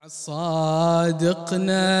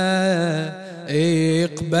صادقنا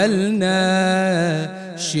اقبلنا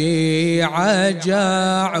شيعة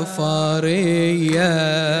جعفرية،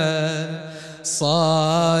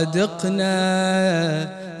 صادقنا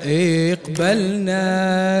اقبلنا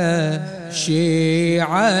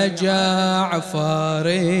شيعة جعفرية،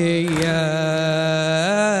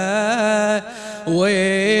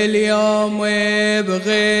 واليوم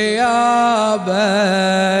بغيابك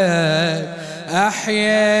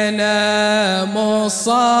أحيينا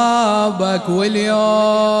مصابك،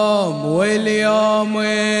 واليوم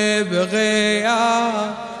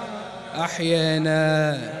بغياب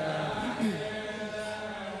أحيينا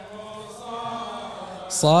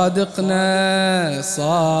صادقنا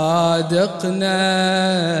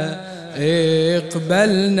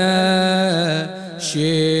اقبلنا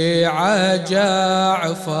شيعة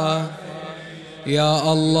جعفر،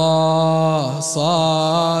 يا الله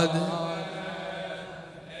صادق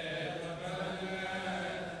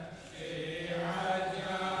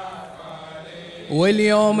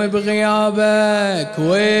واليوم بغيابك،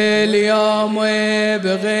 واليوم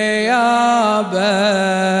بغيابك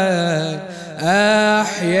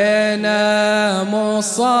أحيينا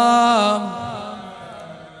مصاب،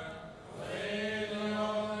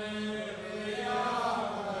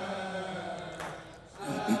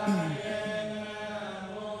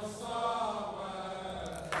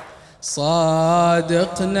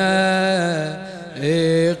 صادقنا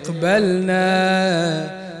اقبلنا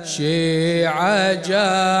شيعة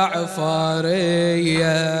جعفرية،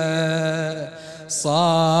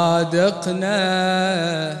 صادقنا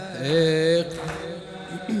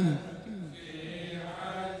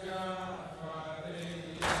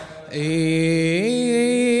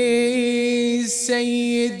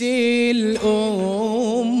سيدي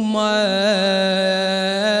الأمة،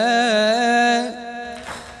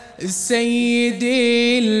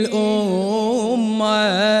 سيدي الأمة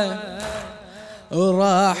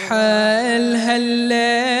رحل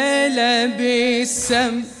هالليلة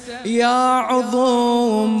بالسم يا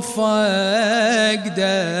عظم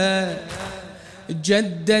فقده،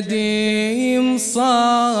 جددي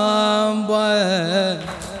مصابه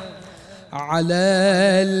على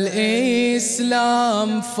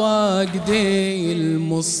الإسلام، فقدي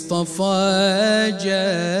المصطفى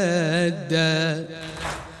جده،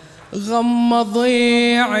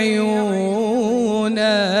 غمضي عيونه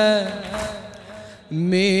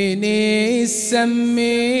من السم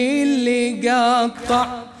اللي قطع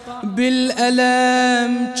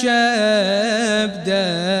بالألم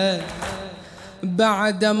كبده،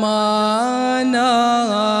 بعدما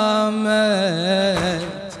نامت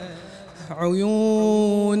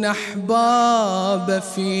عيون أحباب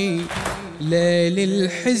في ليل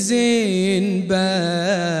الحزن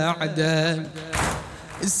بعده،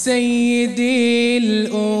 سيدي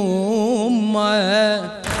الأمة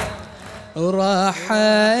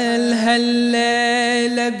رحل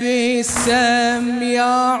هالليلة بالسم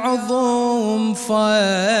يا عظم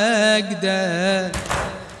فقده،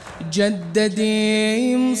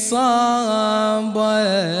 جددي مصابه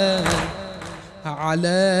على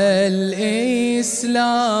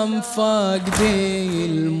الإسلام، فقدي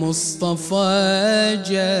المصطفى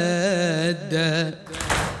جده،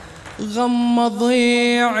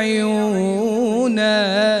 غمضي عيونه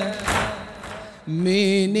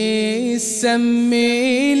من السم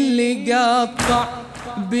اللي قطع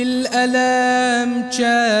بالألم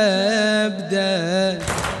كبده،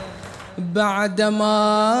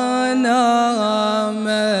 بعدما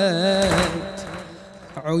نامت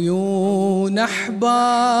عيون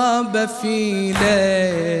أحباب في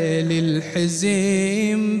ليل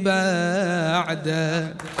الحزن بعده،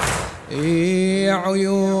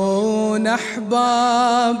 عيون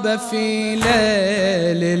أحباب في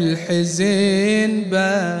ليل الحزن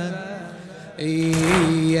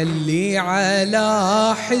يلي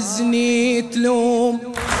على حزني تلوم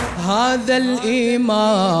هذا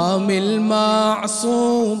الإمام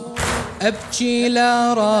المعصوم، أبكي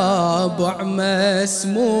لرابع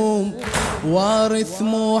مسموم وارث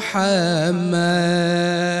محمد،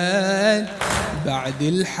 بعد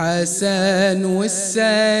الحسن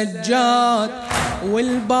والسجاد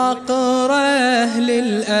والبقرة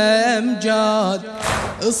للأمجاد،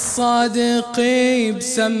 الصادق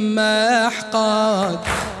بسمح قاد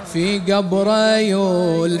في قبره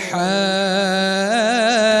يلحد،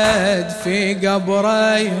 في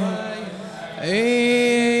قبره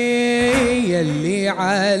يلي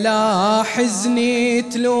على حزني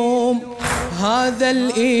تلوم هذا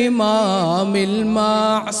الإمام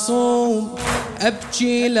المعصوم،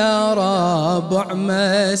 أبكي لرابع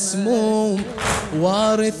مسموم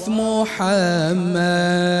وارث محمد،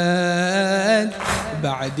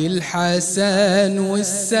 بعد الحسن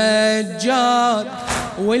والسجاد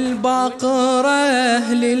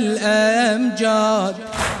والباقرة للأمجاد،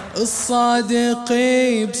 الصادق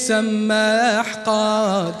بسمح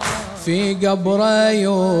قاد في قبره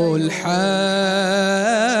يلحد،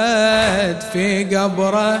 في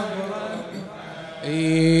قبره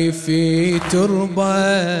في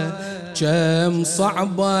تربة كم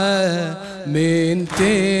صعبة من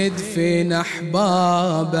تدفن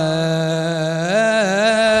أحبابك،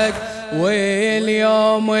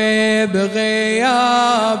 واليوم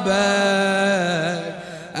بغيابك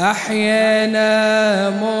أحيانا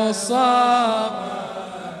مصاب،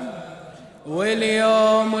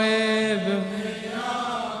 واليوم بغيابك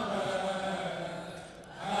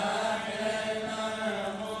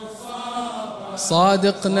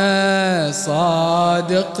صادقنا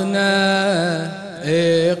صادقنا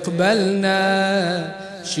اقبلنا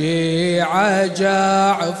شيعة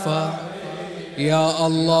جعفر يا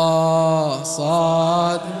الله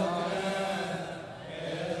صادق،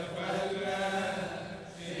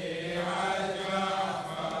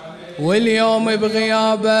 واليوم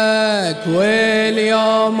بغيابك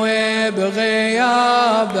واليوم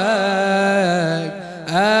بغيابك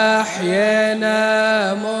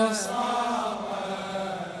أحيانا مصاب،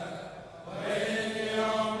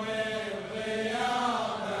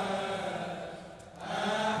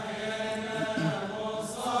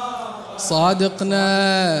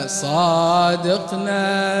 صادقنا صادقنا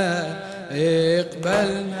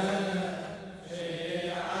اقبلنا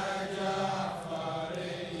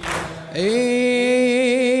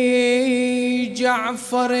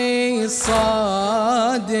جعفري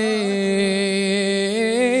الصادق،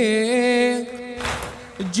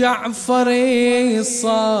 جعفري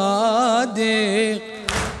الصادق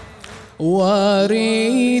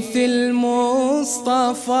وريث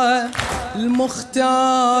المصطفى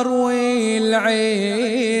المختار والعترة،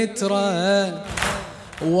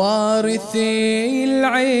 وارث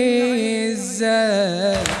العزة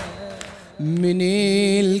من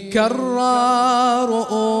الكرار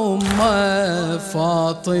أمه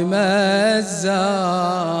فاطمة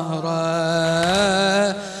الزهرة،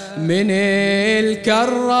 من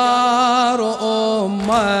الكرار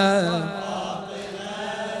أمه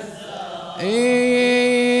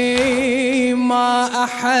ما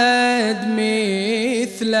أحد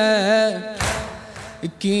مثله،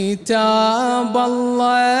 كتاب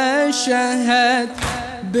الله شهد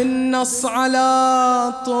بالنص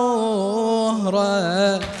على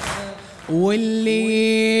طهره،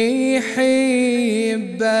 واللي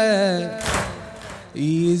يحبه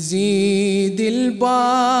يزيد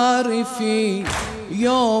البار في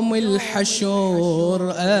يوم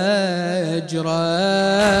الحشور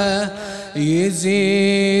أجره،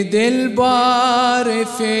 يزيد البار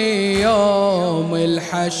في يوم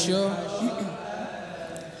الحشر،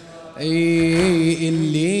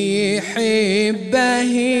 اللي يحبه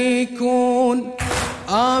يكون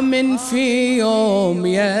آمن في يوم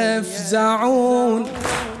يفزعون،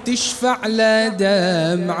 تشفع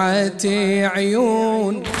لدمعة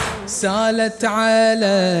عيون سالت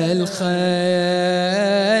على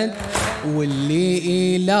الخد، واللي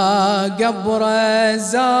إلى قبر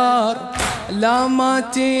زار لا ما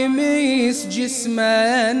تميس جسم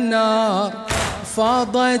النار،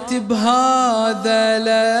 فاضت بهذا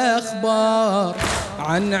الأخبار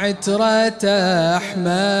عن عترة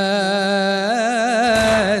أحمد،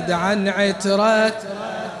 عن عترة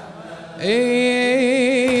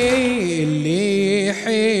اللي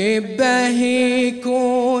يحبه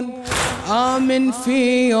يكون آمن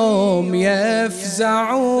في يوم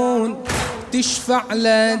يفزعون، تشفع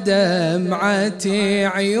لدمعة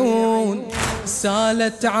عيون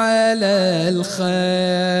سالت على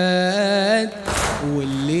الخد،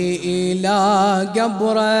 واللي إلى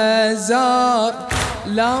قبر زار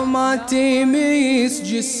لا ما تميس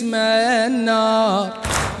جسم النار،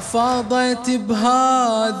 فاضت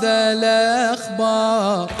بهذا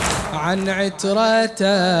الأخبار عن عترة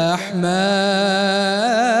أحمد،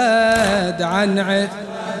 عن عترة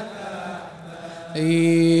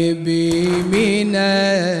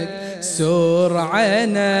بيمينك سر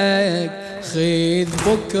عنك خذ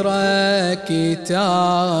بكرة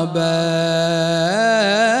كتابك،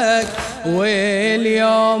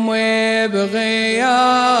 واليوم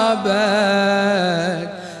بغيابك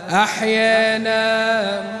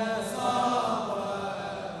أحيانا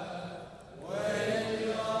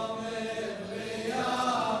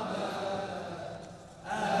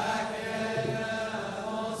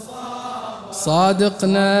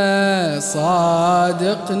صادقنا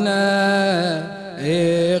صادقنا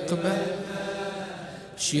اقبل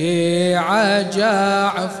شيعة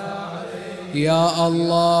جعفر يا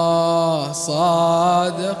الله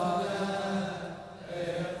صادق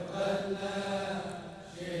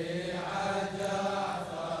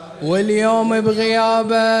واليوم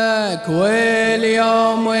بغيابك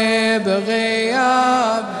واليوم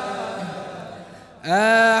بغيابك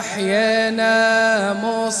أحيانا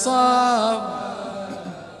مصاب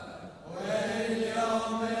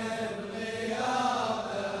واليوم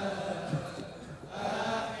بغيابك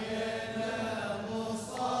أحيانا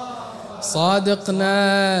مصاب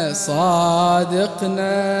صادقنا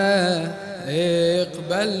صادقنا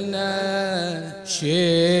اقبلنا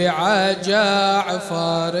شيعة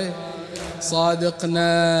جعفر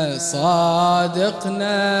صادقنا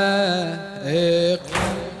صادقنا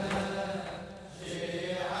اقبلنا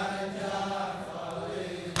شيعة جعفر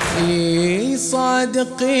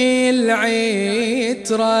صادقي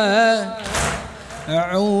العترة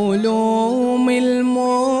علوم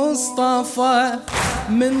المصطفى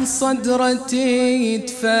من صدرتي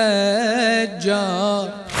يتفجر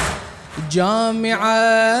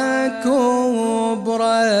جامعة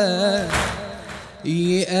كبرى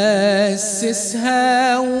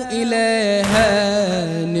يأسسها وإليها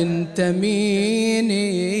ننتمي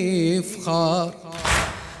نفخر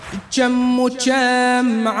كم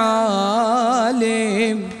وكم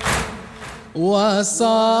عالم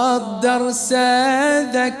وصدر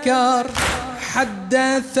ذكر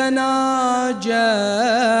حدثنا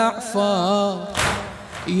جعفر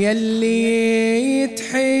يلي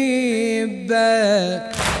تحبك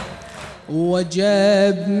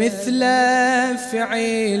وجب مثله في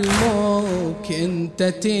علمك انت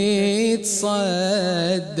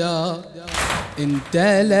تتصدر انت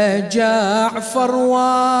لجعفر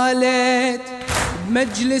والد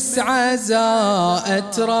بمجلس عزاء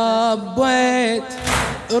تربيت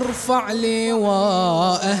ارفع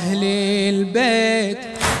لواء أهل البيت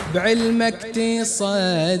بعلمك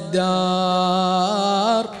تصدر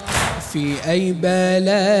في أي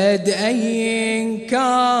بلد أي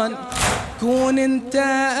كان كون انت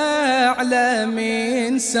أعلم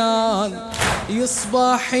إنسان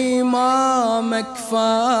يصبح إمامك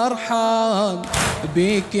فرحان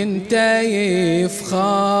بيك انت يفخر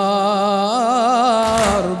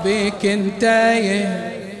بيك انت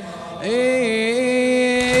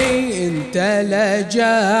انت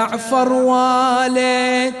لجعفر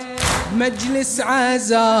والد مجلس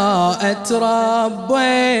عزاء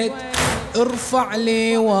تربيت ارفع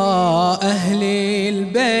لواء أهل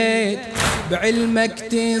البيت بعلمك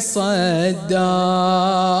تصدر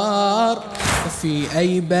في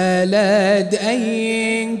أي بلد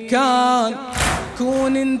أي كان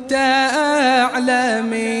كون انت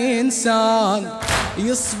أعلم إنسان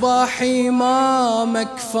يصبح إمامك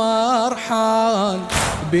فرحان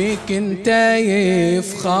بيك انت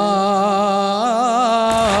يفخر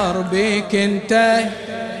بيك انت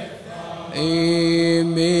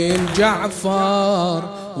من جعفر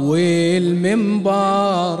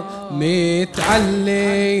والمنبر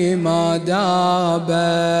متعلم آدابك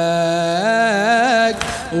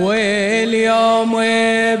واليوم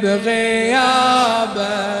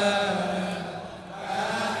بغيابك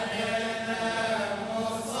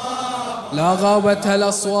لا غابت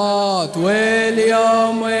هالأصوات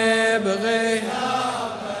واليوم بغيابك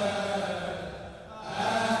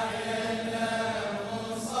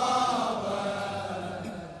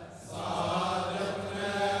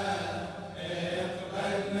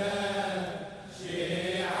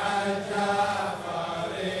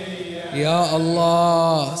يا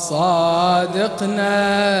الله صادقنا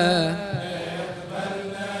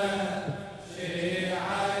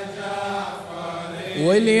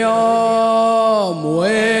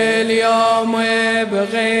واليوم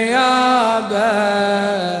بغيابك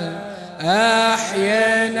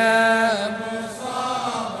أحيانا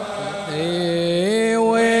مصابك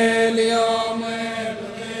واليوم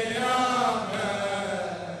بغيابك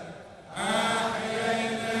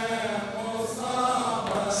أحيانا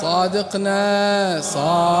مصابك صادقنا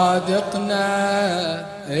صادقنا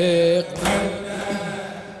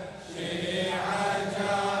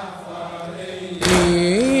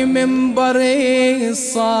منبري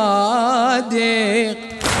الصادق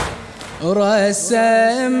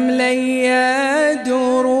رسم لي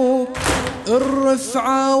دروب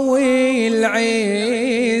الرفعة والعزة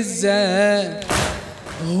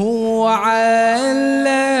هو علمني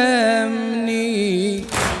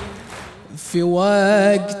في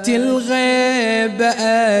وقت الغيبة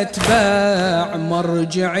أتبع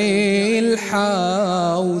مرجعي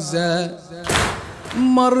الحوزة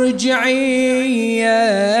مرجعيتنا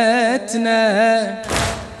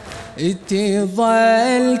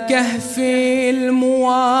تظل كهف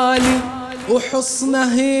الموالي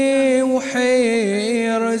وحصنه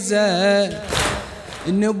وحرزه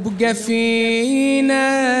نبقى في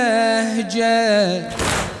نهجه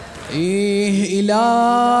إلى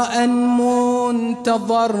أن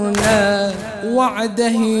منتظرنا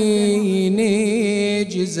وعده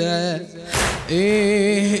نجزه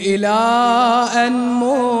إلى أن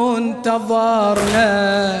منتظرنا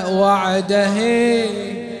وعده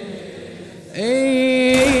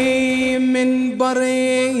من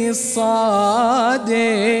بري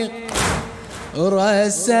الصادق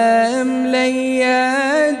رسم لي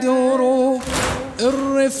دروب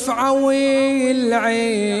الرفعة والعزة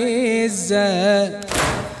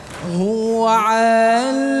هو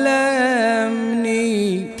علمني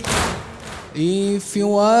في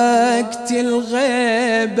وقت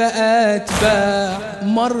الغيبة أتباع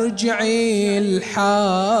مرجعي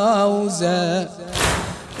الحوزة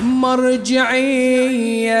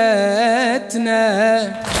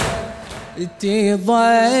مرجعيتنا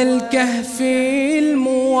تظل كهفي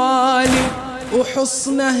الموالي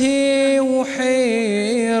وحصنه وحرزه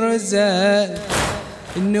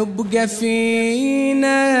نبقى في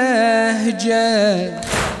نهجه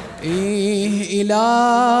إلى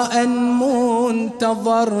أن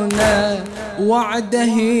منتظرنا وعده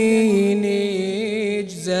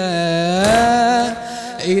نجزى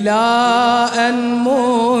إلى أن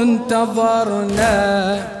منتظرنا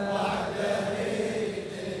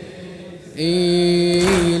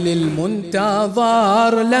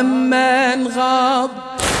للمنتظر لما انغاب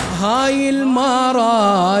هاي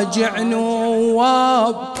المراجع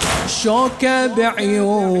نواب شوكة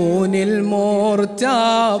بعيون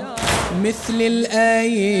المرتاب مثل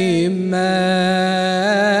الأئمة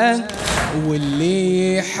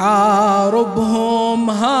واللي يحاربهم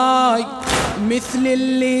هاي مثل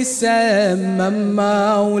اللي سمم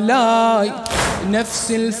مولاي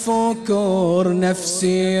نفس الفكر نفس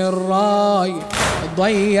الراي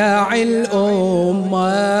ضيع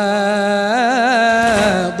الأمة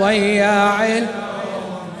ضيع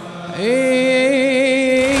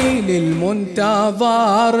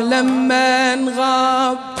للمنتظر لما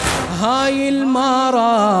انغاب هاي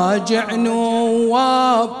المراجع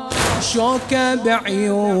نواب شوكة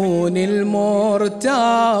بعيون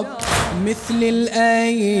المرتاب مثل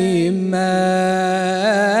الأئمة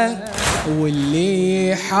واللي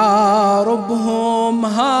يحاربهم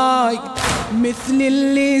هاي مثل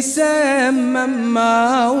اللي سمم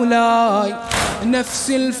مولاي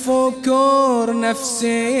نفس الفكر نفس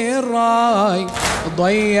الراي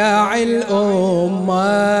ضيع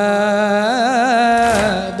الأمة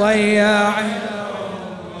ضيع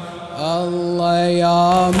الله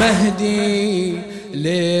يا مهدي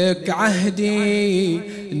لك عهدي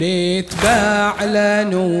نتبع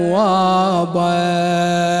لنوابك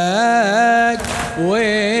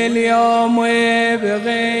واليوم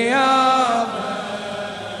بغيابك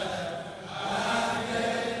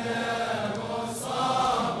أحيينا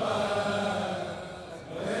مصابك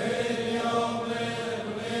واليوم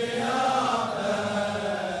بغيابك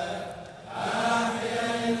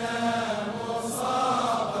أحيينا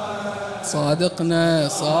مصابك صادقنا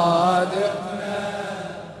صادق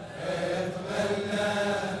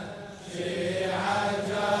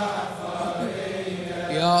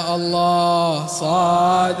يا الله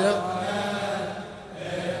صادق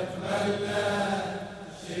اقبلنا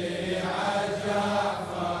شيعة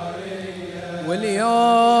جعفرية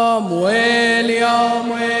واليوم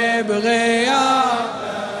بغيابك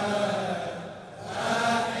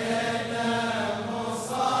أحيينا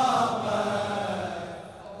مصابك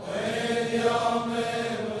واليوم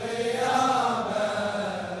بغيابك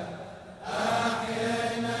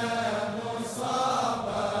أحيينا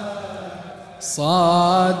مصابك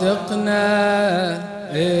صادقنا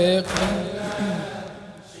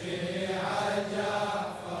شيعة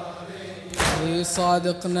جعفرية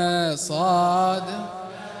صادقنا صادق